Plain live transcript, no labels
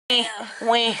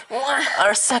Wait,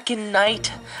 our second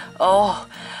night. Oh,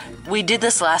 we did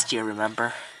this last year,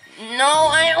 remember? No,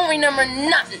 I don't remember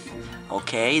nothing.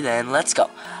 Okay, then let's go.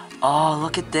 Oh,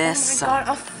 look at this. Oh my god,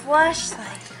 a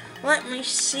flashlight. Let me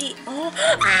see. Oh.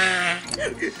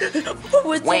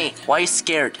 Wait, why are you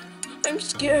scared? I'm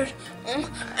scared.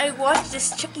 I watched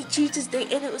this Chuck E. Cheese's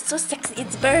thing and it was so sexy.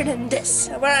 It's better than this.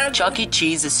 Chuck E.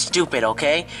 Cheese is stupid,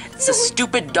 okay? It's a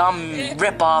stupid, dumb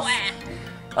ripoff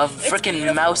of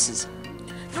freaking mouses.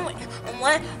 No, wait.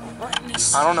 Let me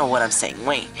see. I don't know what I'm saying.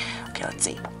 Wait. Okay, let's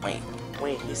see.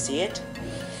 Wait, you see it?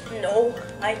 No,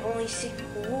 I only see.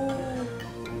 Ooh.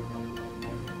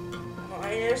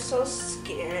 They're so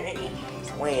scary.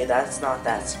 Wait, that's not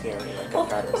that scary. Like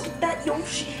Look at that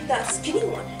Yoshi, that skinny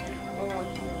one. Oh,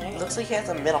 yeah. Looks like he has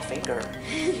a middle finger.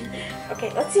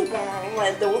 Okay, let's see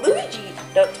the Luigi,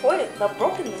 the toy, the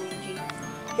broken Luigi.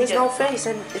 He has no face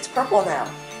and it's purple now.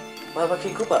 What about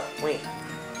King Koopa? Wait.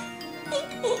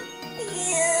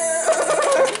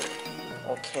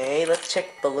 Okay, let's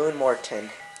check Balloon Morton.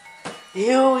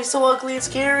 Ew, he's so ugly and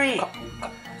scary.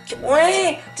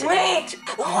 Wait! Wait,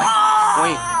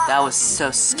 that was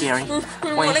so scary.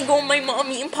 I want to go with my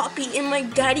mommy and poppy and my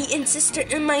daddy and sister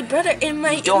and my brother and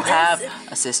my... You don't have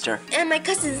a sister. And my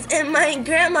cousins and my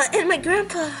grandma and my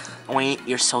grandpa. Wait,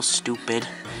 you're so stupid.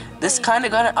 This kind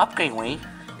of got an upgrade, Wait.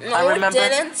 No, I remember. It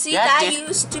didn't. See, yeah, that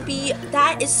used to be...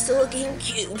 That is still a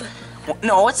GameCube.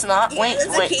 No, it's not. Yeah, wait.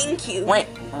 It's a GameCube. Wait,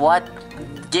 what?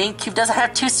 GameCube doesn't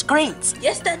have two screens.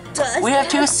 Yes, that does. We have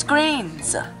two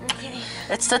screens. Okay.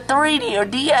 It's the 3D or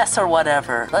DS or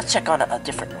whatever. Let's check on a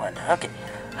different one. Okay.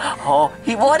 Oh,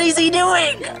 what is he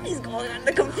doing? He's going on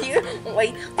the computer.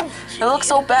 Wait. It looks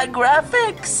so bad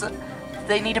graphics.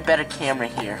 They need a better camera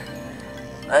here.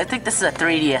 I think this is a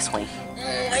 3DS way.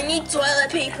 I need toilet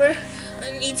paper.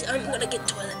 I'm gonna get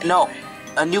toilet paper. No,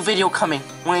 a new video coming.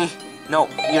 Wait, no,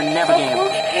 you're never getting it.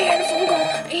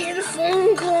 I heard a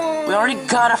phone call. We already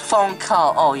got a phone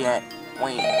call. Oh yeah.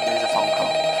 Wait, there's a phone call.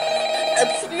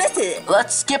 Let's miss it.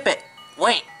 Let's skip it.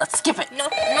 Wait, let's skip it. No,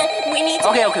 we need to...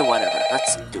 Okay, whatever.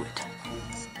 Let's do it.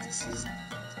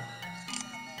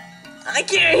 I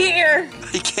can't hear.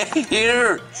 I can't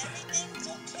hear.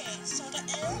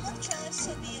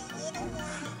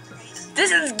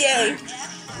 This is gay.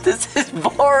 This is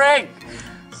boring.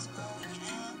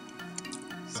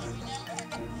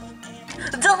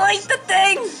 Delete the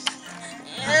thing.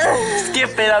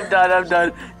 Skip it. I'm done.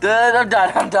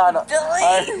 Delete.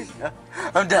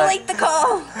 I'm done. Delete the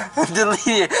call. Delete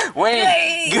it.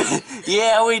 Wait. Good.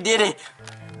 Yeah, we did it.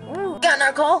 Got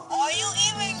our call. Are you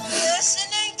even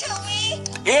listening to me?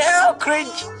 Yeah, cringe.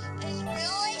 It's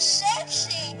really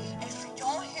sexy. If you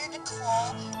don't hear the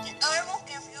call, then I will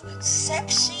give you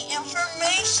sexy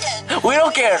information. We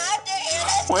don't care. You have to hear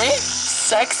that. Wait,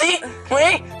 sexy?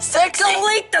 Wait, sexy?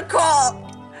 Delete the call.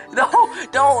 No,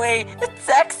 don't wait. It's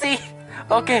sexy.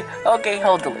 Okay,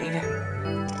 hold delete.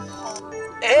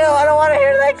 Ew, I don't want to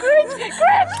hear that cringe.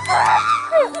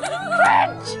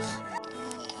 Cringe.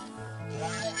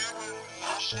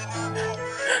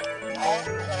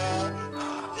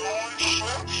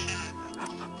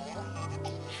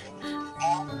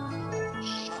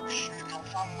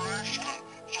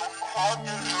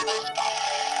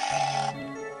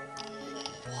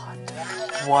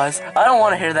 What? I don't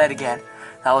want to hear that again.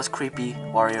 That was creepy,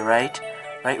 Wario, right?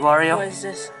 Right, Wario? What is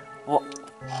this? What?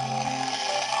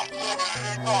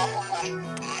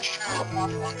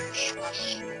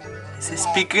 Is he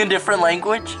speaking a different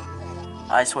language?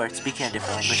 I swear, it's speaking a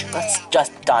different language. That's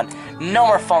just done. No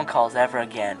more phone calls ever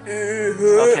again.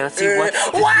 Okay, let's see what...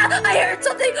 Wow, I heard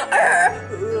something.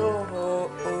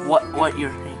 What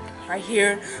you're hearing? I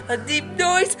hear a deep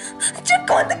noise. Check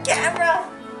on the camera.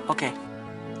 Okay.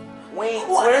 Wait,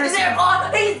 What? where is he?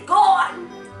 He's gone.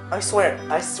 I swear,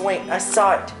 I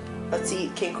saw it. Let's see,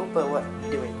 King Koopa, what are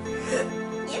you doing?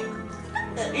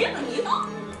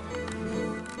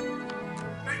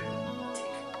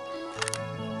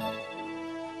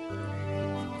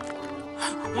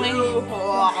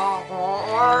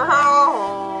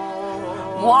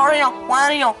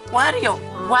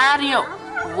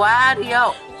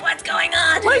 Wario! What's going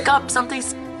on? Wake up!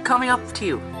 Something's coming up to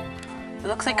you. It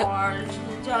looks like a...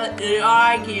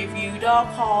 I give you the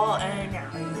call and now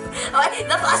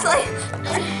the flashlight.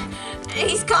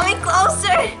 He's coming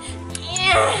closer.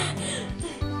 Yeah.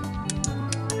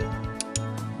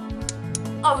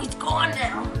 Oh, he's gone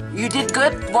now. You did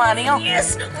good, Wario.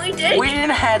 Yes, we did. We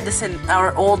didn't have this in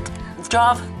our old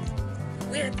job.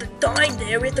 We had to die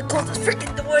there. We had to close the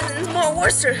freaking doors and it's more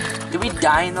worse. Did we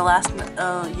die in the last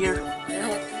year?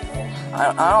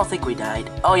 I don't think we died.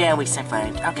 Oh yeah, we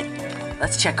survived. Okay,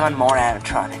 let's check on more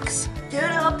animatronics.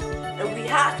 Get up and we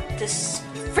have to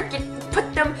freaking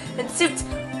put them in suits.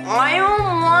 I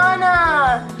don't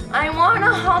wanna. I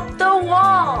wanna hop the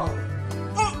wall.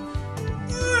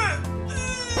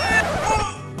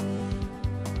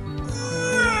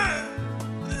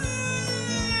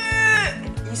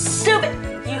 You stupid!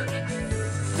 You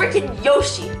freaking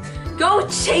Yoshi! Go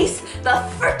chase the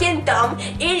freaking dumb,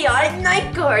 idiotic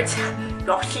night guards!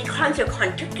 Yoshi hunter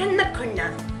hunter kunna.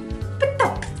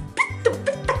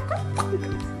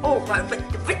 Oh my, but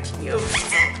the rich you!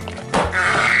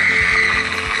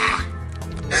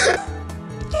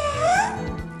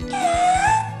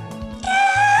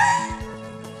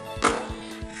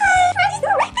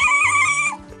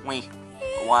 Wait,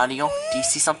 Wario, do you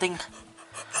see something?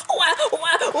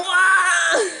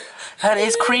 That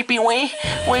is creepy, wait,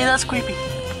 that's creepy.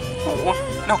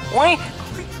 No, wait,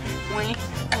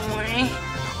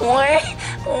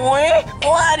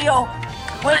 Wario,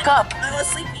 wake up. I was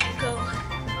sleeping, go.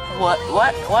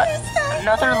 What?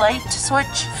 Another light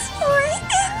switch?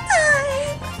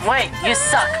 Wait, you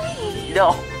suck.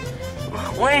 No.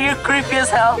 Wait, you're creepy as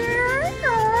hell.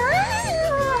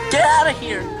 Get out of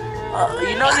here.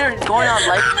 You know you're going on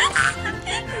light.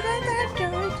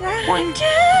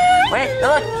 Wait,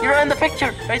 look, you're in the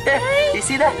picture, right there. You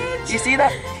see that? You see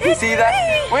that? You see that?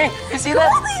 Wait, you see that?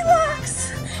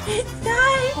 Goldilocks! It's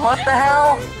time! What the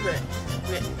hell?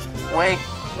 Wait.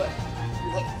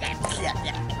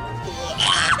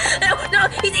 No,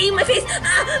 he's eating my face!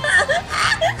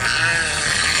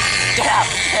 Get out!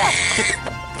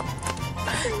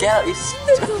 Get out, you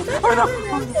stupid. Oh no!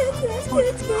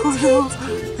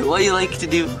 What do you like to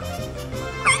do?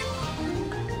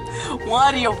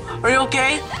 Wario, are you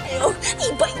okay?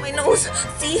 He bite my nose.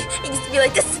 See? It used to be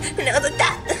like this, and now it's like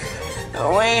that.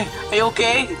 Wait, are you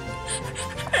okay?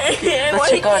 Let's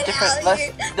check on a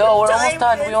different. No, we're almost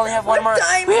done. We only have one more.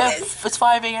 It's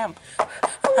 5 a.m.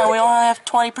 And we only have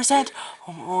 20%.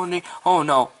 Oh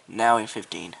no, now we have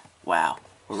 15. Wow,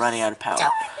 we're running out of power.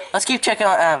 Let's keep checking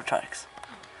on animatronics.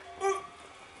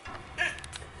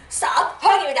 Stop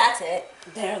hugging me. That's it.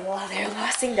 They're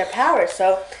losing their power,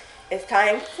 so it's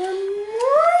time for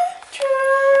more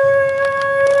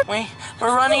time. Wait,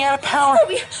 we're running out of power.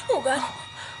 Oh god.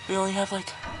 We only have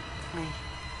like 3.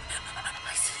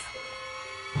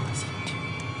 I see you too.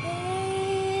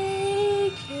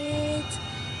 Hey kids,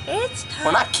 it's time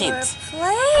We're not kids. for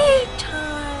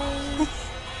playtime.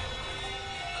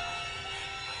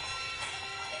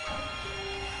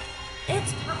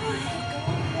 It's time.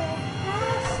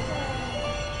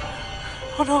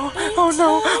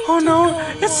 Oh no,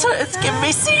 it's giving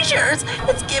me seizures.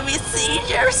 It's giving me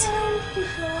seizures.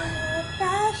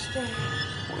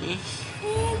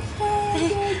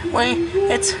 Wait,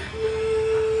 it's...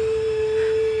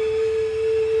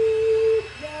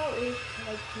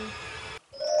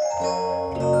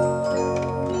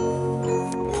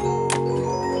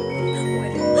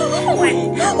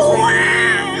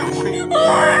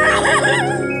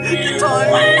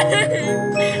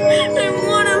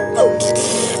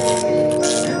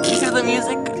 You hear the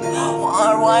music?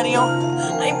 Wario?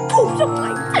 I pooped on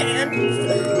my pants. Oh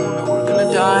no, we're gonna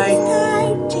die.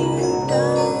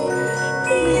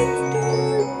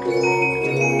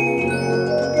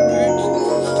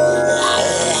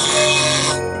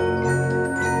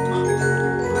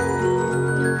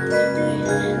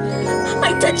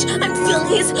 I'm feeling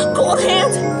his cold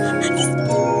hands. He's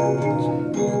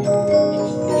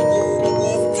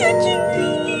touching me.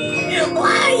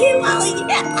 Why are you yelling?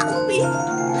 Help me.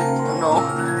 No,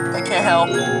 I can't help.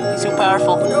 He's too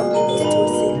powerful. No, he's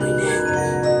twisting my neck.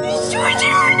 He's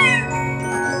twisting my neck.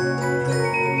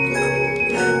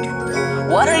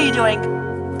 What are you doing?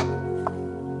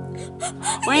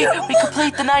 We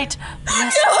complete the night.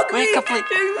 Yes, we complete.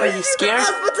 Are you scared? I was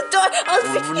about to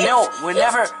die. No, we're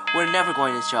never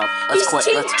going to this job. Let's quit.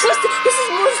 Let's trust it. This is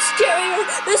more scarier.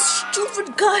 This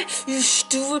stupid guy. You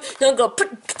stupid. I'm gonna put.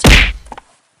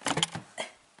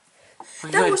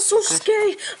 That was so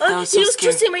scary. He was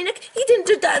twisting my neck. He didn't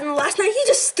do that last night. He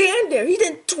just stand there. He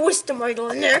didn't twist my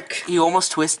neck. He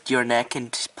almost twist your neck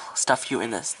and stuff you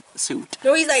in a suit.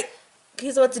 No, he's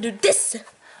about to do this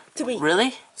to me.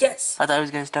 Really? Yes. I thought he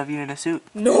was gonna stuff you in a suit.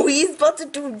 No, he's about to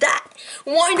do that.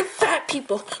 Wind the fat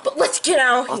people. But let's get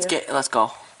out here. Let's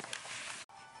go.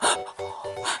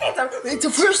 It's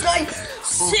our first night.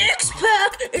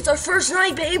 6-pack. It's our first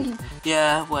night, babe.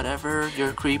 Yeah, whatever.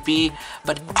 You're creepy,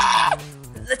 but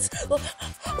Let's.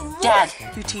 Dad,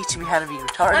 you teach me how to be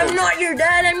retarded. I'm not your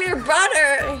dad. I'm your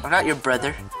brother. I'm not your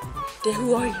brother. Then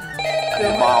who are you?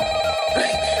 Your mom.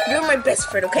 You're my best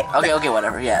friend. Okay. Okay,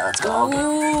 whatever. Yeah, let's go. Okay.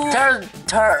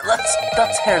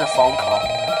 Let's hear the phone call.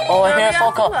 Oh, I hear a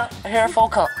phone call. I hear a phone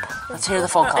call. Let's hear the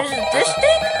phone call. Is it this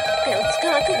thing? Okay, let's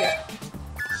go here.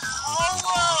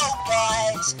 Hello,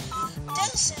 guys.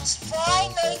 This is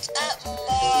Friday Night at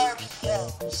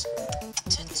Mario's.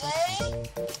 Today,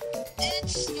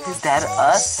 it's your Is that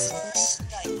us? first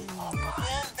night. We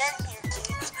haven't been here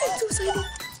kids, I'm so excited.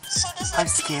 so there's I'm like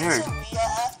scared.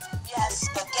 pizzeria, yeah,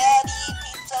 spaghetti,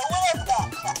 pizza, whatever that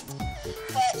crap.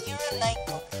 But you're a night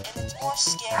guard, and it's more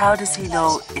scary. How does he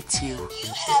know it's you?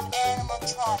 You have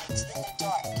animatronics in the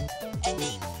dark, and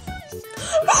they move.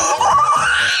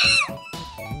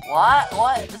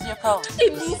 What is your pose? They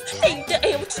move. They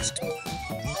Lose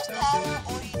power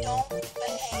or you don't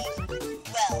behave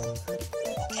well.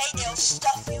 Okay, they'll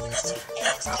stuff you in a suit, and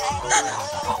it's kind of a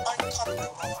little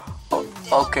uncomfortable.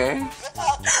 Okay. Rip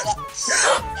out your guts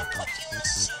and put you in a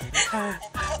suit and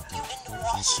put you in the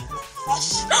washroom.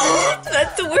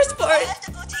 That's the worst I part. have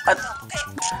to go take a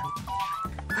dump.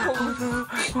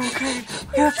 Okay.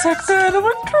 It's like the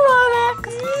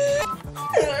animatronics.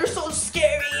 They're so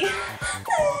scary.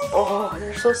 Oh,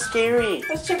 they're so scary.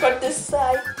 Let's check out this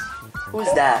side.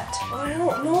 Who's that? I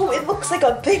don't know. It looks like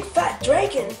a big fat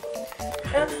dragon.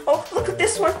 Oh, look at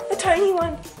this one, the tiny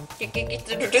one.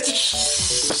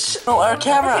 Oh, our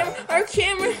camera. Our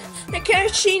camera. I can't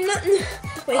see nothing.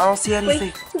 Wait, I don't see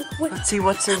anything. Wait. Let's see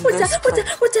what's in What's this that? What's place.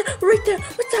 that? What's that? Right there.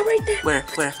 What's that right there? Where?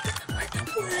 What?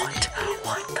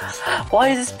 Why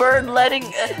is this bird letting?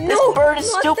 This bird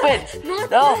is not stupid. that, not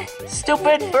No, that.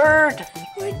 stupid bird.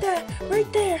 Right there.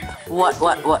 Right there. What?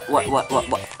 Right there. What?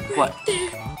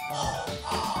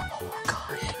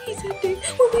 He's right there.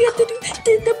 What we have to do?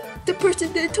 The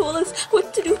person that told us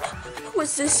what to do.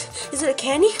 What's this? Is it a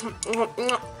candy?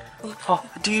 Oh,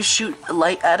 do you shoot a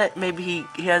light at it? Maybe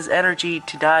he has energy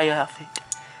to die off it.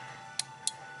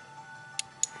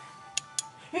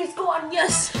 He's gone.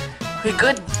 Yes. Okay,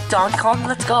 good. Donkey Kong,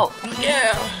 let's go.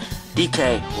 Yeah.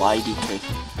 DK. Why DK?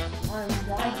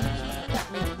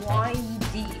 Why?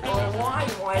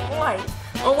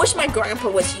 I wish my grandpa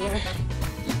was here.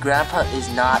 Your grandpa is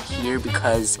not here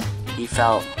because he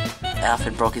fell off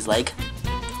and broke his leg.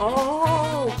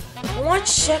 Oh, I want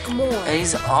to check more. And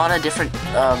he's on a different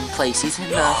place. He's in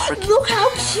the freaking... Look how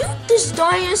cute this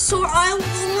dinosaur island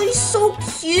is. So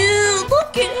cute.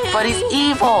 Look at him. But he's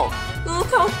evil. Look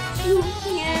how cute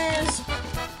he is.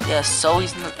 Yeah, so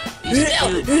he's cute.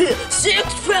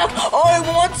 Six pack. I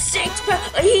want six pack.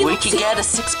 We can get a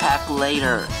six-pack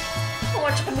later. I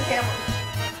want to check on the camera.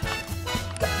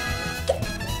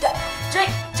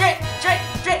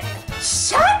 Drake.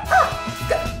 Shut up.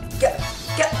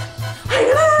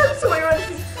 I'm so ironic.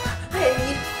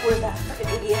 Where's that fucking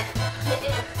idiot?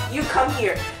 You come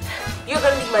here. You're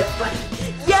gonna be my buddy.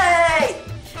 Yay!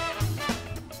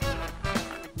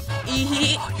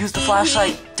 Use the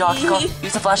flashlight, Donkey Kong.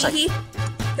 Use the flashlight.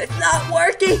 It's not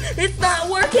working.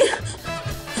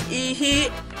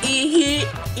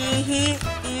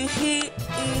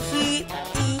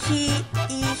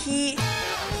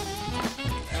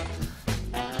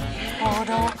 Oh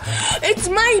no. It's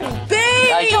my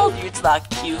baby. I told you it's not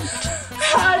cute.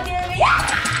 Hug me.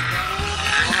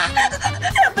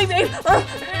 Help me, babe.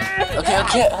 Okay, I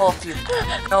can't help you.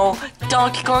 No,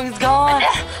 Donkey Kong's gone.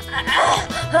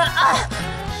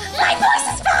 My voice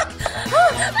is back.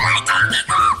 My Donkey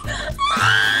Kong.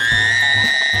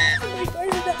 Oh my God, I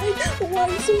died. Why are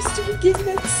you so stupid? Give me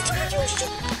that stupid.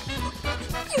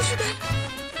 You should die.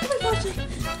 Oh my gosh.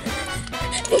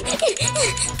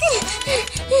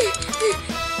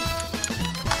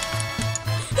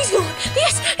 He's gone.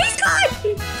 Yes, he's gone.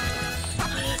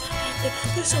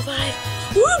 You survived.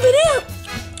 Ooh, but out.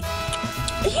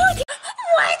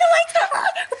 Why the lights not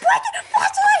on?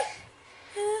 What's on?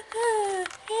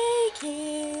 Hey,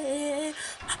 kid.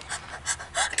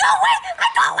 Go away.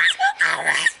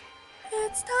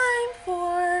 It's time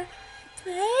for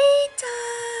playtime.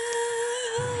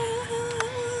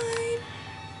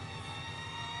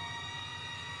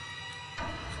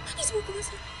 He's more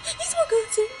closer.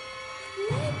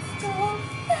 Let's go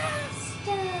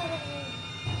faster.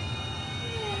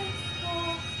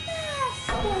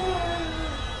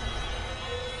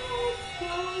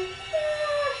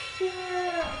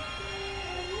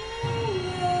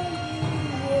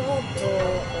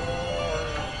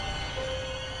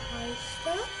 I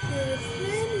stuffed your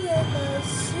friend with a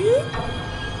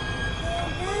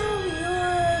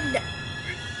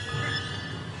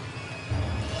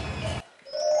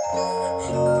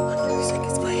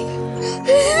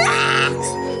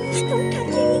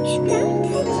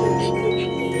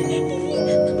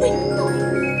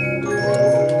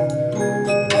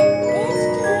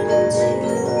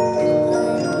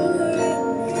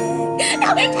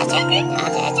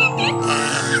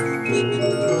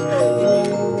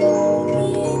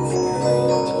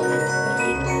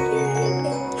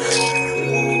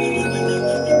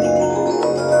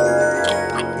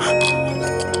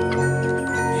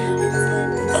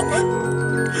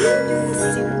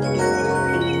Yes, you